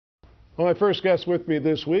Well, my first guest with me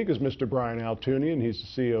this week is Mr. Brian Altunian.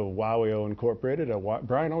 He's the CEO of WOWIO Incorporated.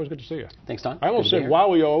 Brian, always good to see you. Thanks, Don. I almost said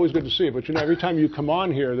WOWIO, always good to see you, but you know, every time you come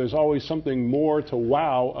on here, there's always something more to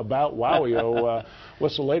wow about WOWIO.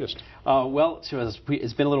 What's the latest? Well,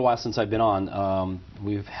 it's been a little while since I've been on.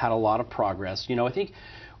 We've had a lot of progress. You know, I think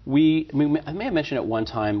I may have mentioned at one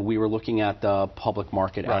time we were looking at the public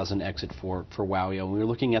market as an exit for WOWIO. We were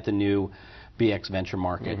looking at the new BX venture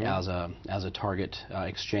market as a target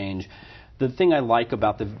exchange. The thing I like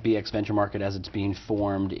about the BX venture market as it's being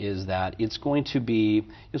formed is that it's going to be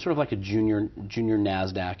sort of like a junior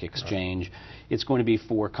NASDAQ exchange. It's going to be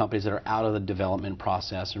for companies that are out of the development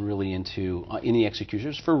process and really into in the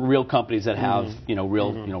executions for real companies that have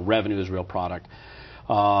real revenues, real product,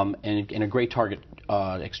 and a great target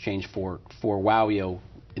exchange for WOWIO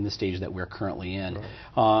in the stage that we're currently in.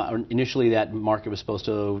 Initially, that market was supposed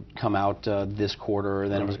to come out this quarter,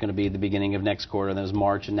 then it was going to be the beginning of next quarter, then it was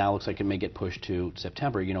March, and now it looks like it may get pushed to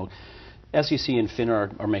September. You know, SEC and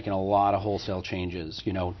FINRA are making a lot of wholesale changes.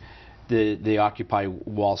 You know, the Occupy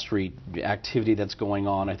Wall Street activity that's going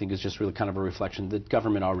on, I think, is just really kind of a reflection. The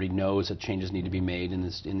government already knows that changes need to be made in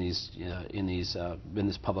this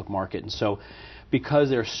public market, and so because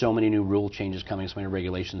there are so many new rule changes coming, so many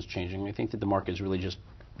regulations changing, I think that the market is really just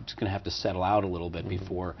going to have to settle out a little bit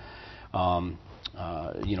before,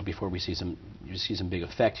 before we see some big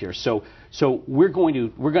effect here. So we're going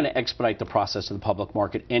to expedite the process of the public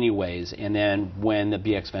market anyways, and then when the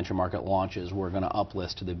BX venture market launches, we're going to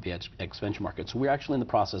uplist to the BX venture market. So we're actually in the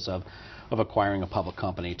process of acquiring a public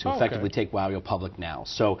company to effectively take WOWIO public now.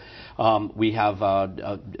 So we have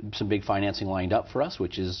some big financing lined up for us,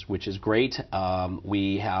 which is great.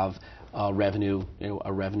 We have a revenue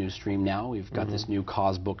stream now. We've got this new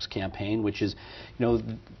Cause Books campaign, which is,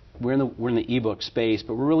 we're in the ebook space,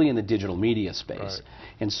 but we're really in the digital media space.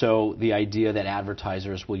 And so the idea that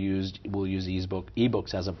advertisers will use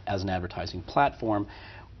ebooks as an advertising platform,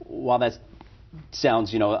 while that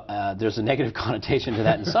sounds, there's a negative connotation to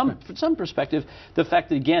that in some perspective. The fact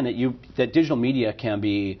that again that digital media can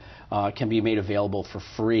be made available for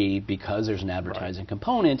free because there's an advertising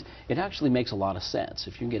component, it actually makes a lot of sense.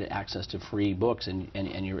 If you can get access to free books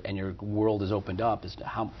and your world is opened up as to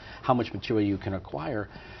how much material you can acquire,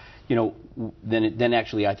 then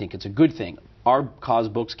actually I think it's a good thing. Our Cause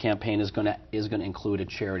Books campaign is going to include a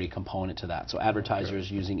charity component to that. So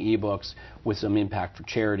advertisers using ebooks with some impact for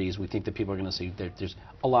charities, we think that people are going to see that there's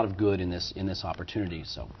a lot of good in this opportunity.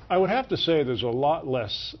 So I would have to say there's a lot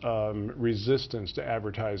less resistance to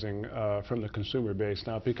advertising from the consumer base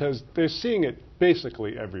now, because they're seeing it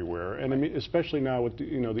basically everywhere, and I mean, especially now with the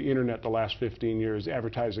internet. The last 15 years,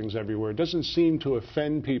 advertising's everywhere. It doesn't seem to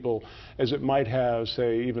offend people as it might have,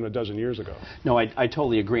 say, even a dozen years ago. No, I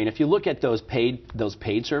totally agree. And if you look at those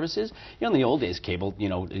paid services, in the old days, cable,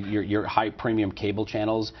 your high premium cable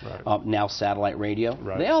channels, now satellite radio,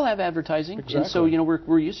 they all have advertising. And so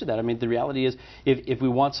we're used to that. I mean, the reality is, if we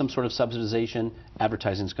want some sort of subsidization,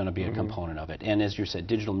 advertising is going to be a component of it. And as you said,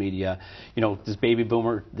 digital media, this baby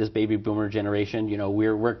boomer generation,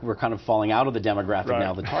 we're kind of falling out of the demographic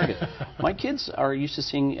now, the target. My kids are used to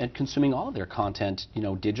seeing and consuming all of their content,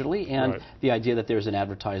 digitally, and the idea that there's an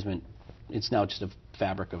advertisement, it's now just a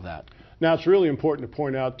fabric of that. Now, it's really important to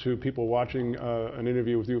point out to people watching an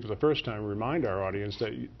interview with you for the first time, remind our audience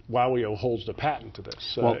that WOWIO holds the patent to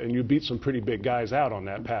this, and you beat some pretty big guys out on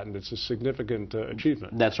that patent. It's a significant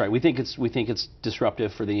achievement. That's right. We think it's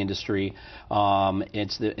disruptive for the industry.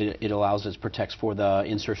 It allows us, protects for the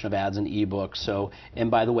insertion of ads in ebooks. So,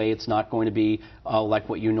 and by the way, it's not going to be like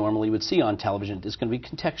what you normally would see on television. It's going to be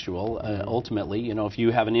contextual. Ultimately, if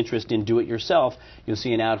you have an interest in do-it-yourself, you'll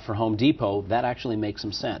see an ad for Home Depot. That actually makes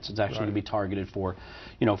some sense. It's actually to be targeted for,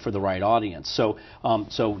 for the right audience. So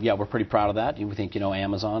yeah, we're pretty proud of that. We think,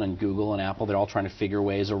 Amazon and Google and Apple, they're all trying to figure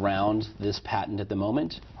ways around this patent at the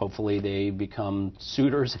moment. Hopefully they become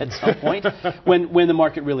suitors at some point when the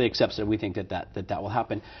market really accepts it. We think that will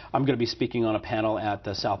happen. I'm going to be speaking on a panel at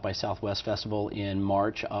the South by Southwest Festival in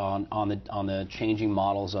March on the changing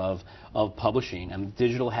models of publishing. And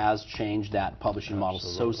digital has changed that publishing model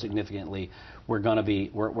so significantly. We're going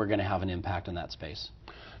to have an impact in that space.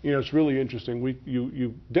 It's really interesting.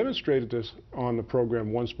 You demonstrated this on the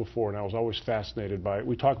program once before, and I was always fascinated by it.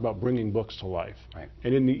 We talk about bringing books to life.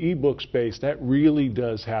 And in the ebook space, that really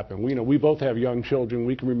does happen. We both have young children.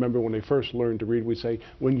 We can remember when they first learned to read, we say,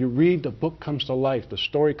 when you read, the book comes to life, the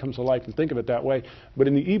story comes to life, and think of it that way. But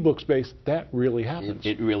in the ebook space, that really happens.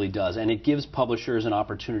 It really does. And it gives publishers an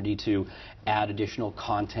opportunity to add additional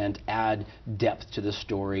content, add depth to the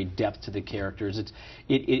story, depth to the characters.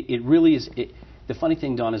 It really is. the funny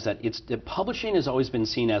thing, Don, is that the publishing has always been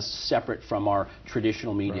seen as separate from our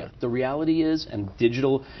traditional media. Right. The reality is, and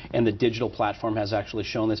the digital platform has actually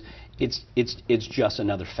shown this, it's just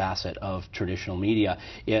another facet of traditional media.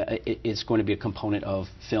 It's going to be a component of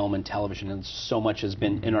film and television, and so much has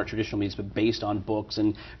been in our traditional media, but based on books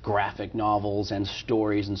and graphic novels and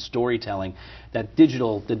stories and storytelling. The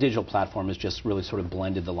digital platform has just really sort of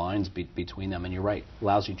blended the lines between them, and you're right,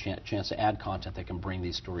 allows you a chance to add content that can bring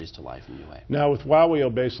these stories to life in a new way. Now, with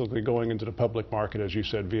WOWIO basically going into the public market, as you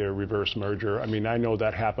said, via reverse merger, I mean, I know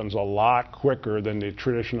that happens a lot quicker than the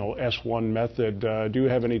traditional S1 method. Do you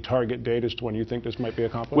have any target date as to when you think this might be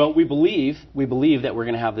accomplished? Well, we believe that we're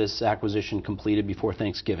going to have this acquisition completed before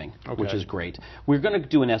Thanksgiving, which is great. We're going to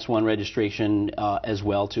do an S1 registration as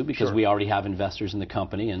well, too, because we already have investors in the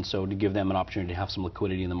company, and so to give them an opportunity to have some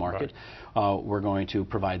liquidity in the market, we're going to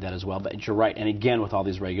provide that as well. But you're right, and again, with all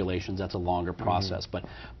these regulations, that's a longer process. But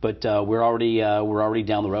we're already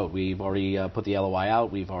down the road. We've already put the LOI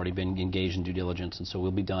out. We've already been engaged in due diligence, and so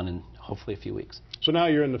we'll be done in hopefully a few weeks. So now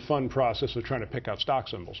you're in the fun process of trying to pick out stock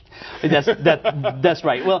symbols. That's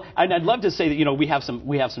right. Well, I'd love to say that we have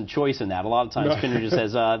some choice in that. A lot of times, Finner just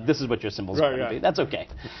says this is what your symbols are going to be. That's okay.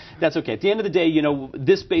 That's okay. At the end of the day,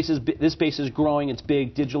 this space is growing. It's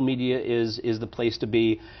big. Digital media is the place to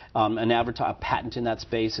be. A patent in that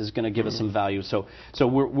space is going to give us some value. So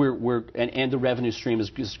and the revenue stream is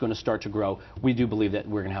going to start to grow. We do believe that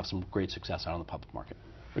we're going to have some great success out on the public market.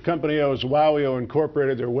 The company is WOWIO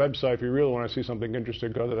Incorporated. Their website, if you really want to see something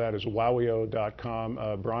interesting, go to that, is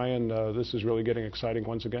wowio.com. Brian, this is really getting exciting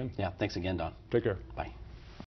once again. Yeah, thanks again, Don. Take care. Bye.